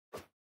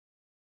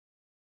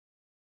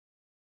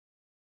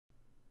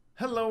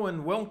Hello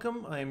and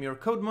welcome, I am your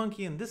Code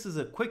Monkey and this is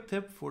a quick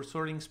tip for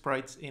sorting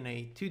sprites in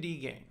a 2D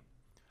game.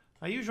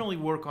 I usually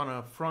work on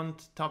a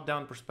front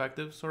top-down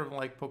perspective, sort of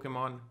like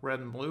Pokemon Red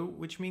and Blue,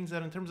 which means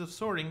that in terms of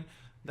sorting,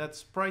 that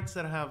sprites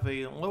that have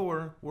a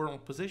lower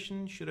world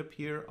position should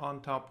appear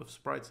on top of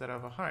sprites that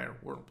have a higher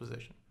world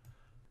position.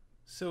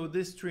 So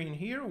this tree in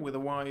here with a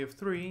Y of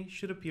 3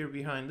 should appear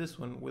behind this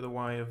one with a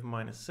Y of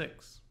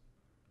 -6.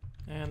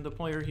 And the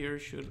player here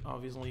should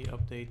obviously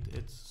update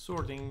its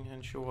sorting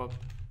and show up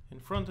in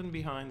front and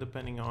behind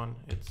depending on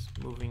its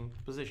moving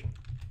position.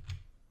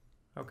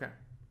 Okay,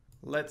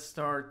 let's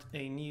start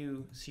a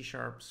new C#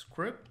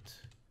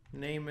 script.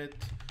 Name it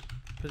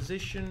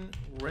position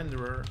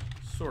renderer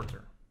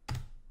sorter.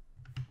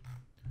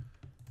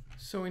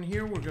 So in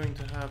here we're going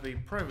to have a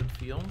private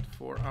field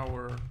for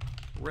our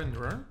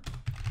renderer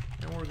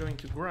and we're going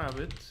to grab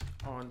it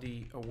on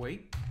the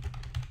await.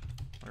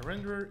 My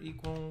renderer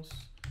equals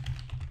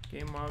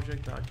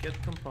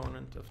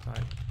GameObject.getComponent of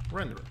type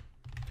renderer.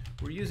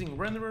 We're using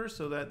renderer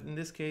so that in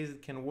this case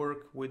it can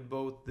work with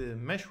both the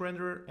mesh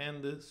renderer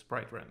and the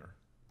sprite renderer.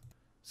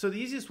 So the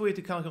easiest way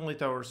to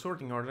calculate our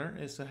sorting order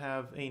is to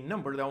have a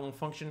number that will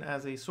function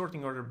as a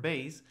sorting order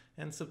base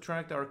and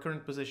subtract our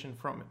current position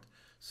from it.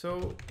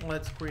 So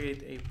let's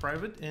create a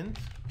private int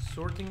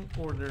sorting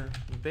order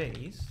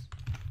base,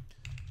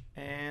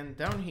 and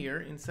down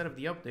here instead of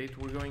the update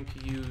we're going to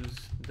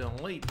use the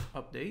late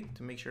update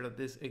to make sure that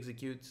this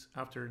executes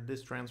after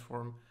this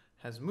transform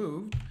has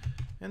moved,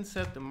 and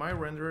set the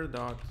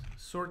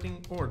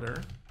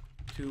myRenderer.sortingOrder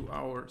to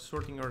our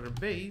sorting order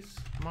base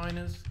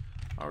minus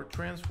our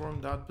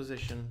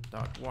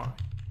transform.position.y,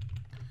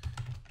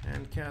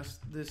 and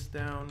cast this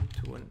down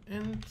to an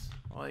int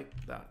like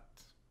that.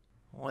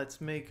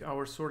 Let's make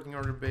our sorting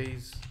order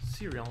base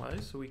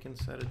serialized so we can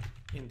set it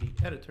in the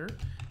editor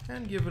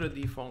and give it a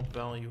default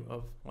value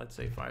of, let's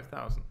say,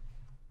 5,000.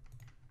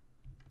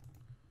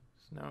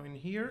 So now in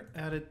here,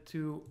 add it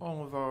to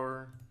all of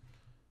our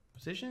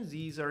positions.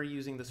 These are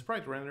using the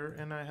sprite renderer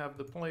and I have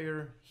the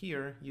player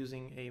here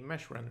using a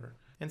mesh renderer.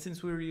 And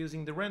since we're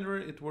using the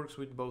renderer, it works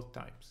with both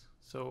types.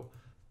 So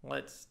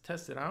let's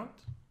test it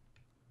out.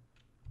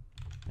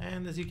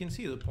 And as you can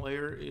see, the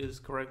player is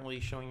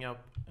correctly showing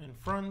up in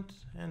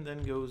front and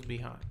then goes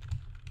behind.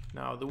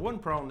 Now the one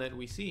problem that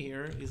we see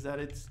here is that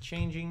it's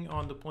changing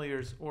on the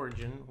player's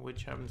origin,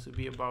 which happens to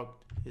be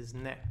about his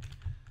neck.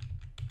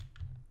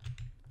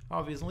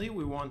 Obviously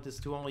we want this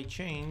to only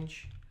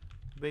change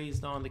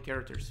based on the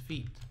character's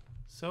feet.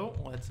 So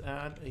let's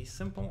add a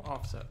simple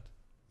offset.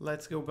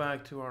 Let's go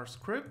back to our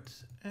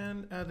script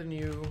and add a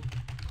new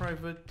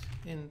private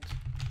int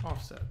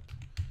offset.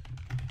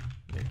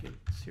 Make it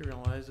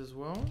serialized as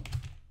well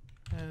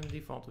and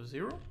default to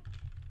 0.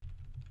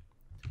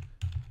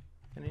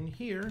 And in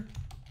here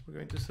we're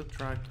going to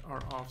subtract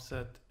our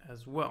offset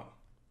as well.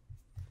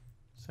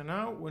 So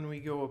now when we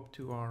go up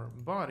to our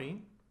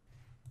body,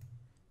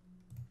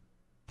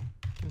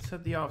 we can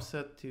set the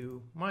offset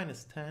to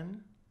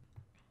 -10.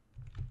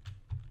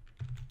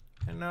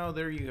 And now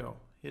there you go.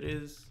 It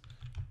is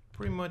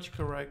pretty much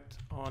correct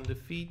on the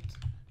feet.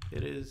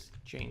 It is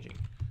changing.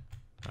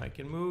 I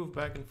can move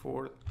back and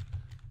forth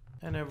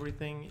and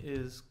everything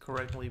is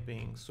correctly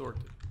being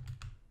sorted.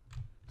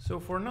 So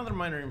for another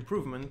minor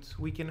improvement,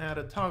 we can add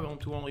a toggle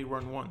to only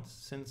run once,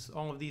 since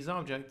all of these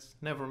objects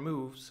never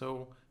move,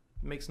 so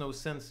it makes no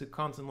sense to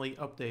constantly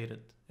update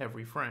it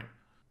every frame.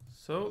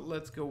 So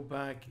let's go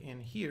back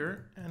in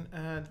here and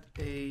add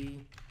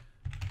a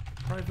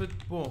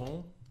private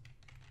bool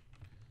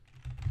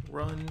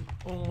run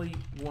only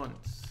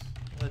once.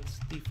 Let's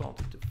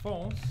default it to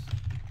false,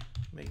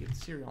 make it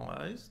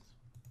serialized.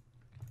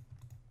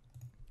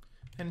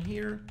 And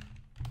here,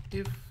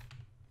 if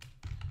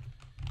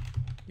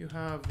you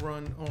have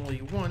run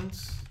only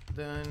once,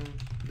 then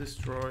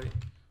destroy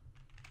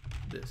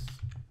this.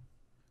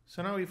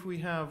 So now if we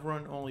have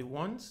run only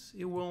once,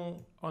 it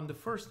will, on the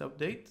first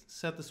update,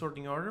 set the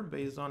sorting order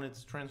based on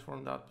its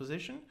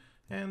transform.position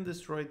and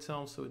destroy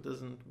itself so it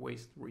doesn't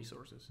waste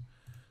resources.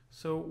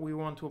 So we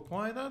want to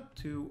apply that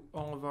to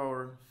all of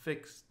our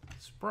fixed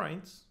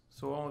sprites.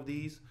 So all of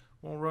these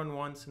will run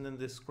once and then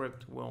this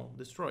script will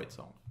destroy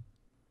itself.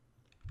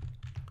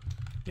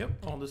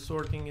 Yep, all the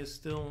sorting is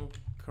still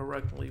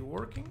correctly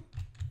working.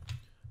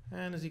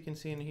 And as you can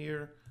see in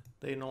here,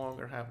 they no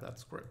longer have that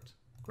script.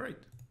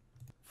 Great.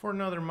 For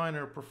another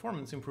minor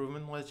performance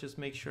improvement, let's just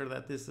make sure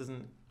that this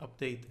doesn't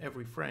update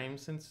every frame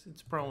since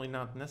it's probably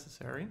not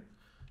necessary.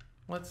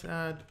 Let's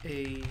add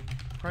a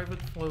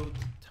private float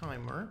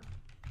timer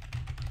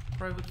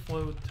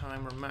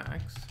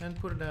max and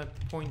put it at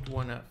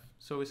 0.1f.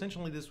 So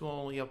essentially this will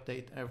only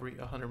update every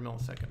 100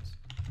 milliseconds.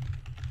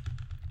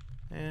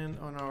 And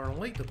on our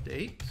late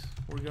update,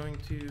 we're going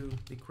to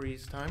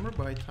decrease timer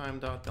by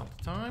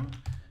time.delta-time,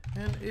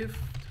 and if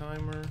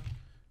timer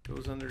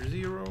goes under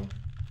 0,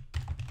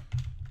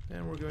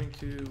 then we're going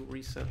to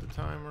reset the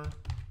timer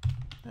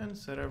and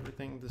set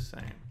everything the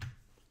same.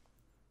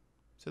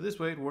 So this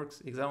way it works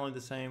exactly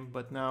the same,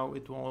 but now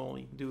it will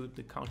only do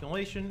the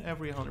calculation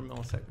every 100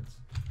 milliseconds.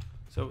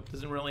 So it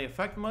doesn't really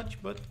affect much,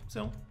 but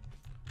still,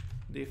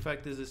 the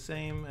effect is the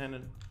same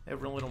and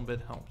every little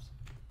bit helps.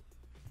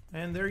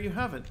 And there you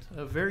have it,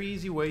 a very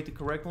easy way to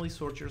correctly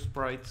sort your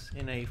sprites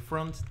in a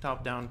front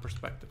top-down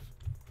perspective.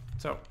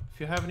 So, if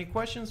you have any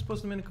questions,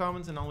 post them in the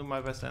comments and I'll do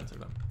my best to answer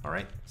them.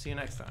 Alright, see you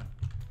next time.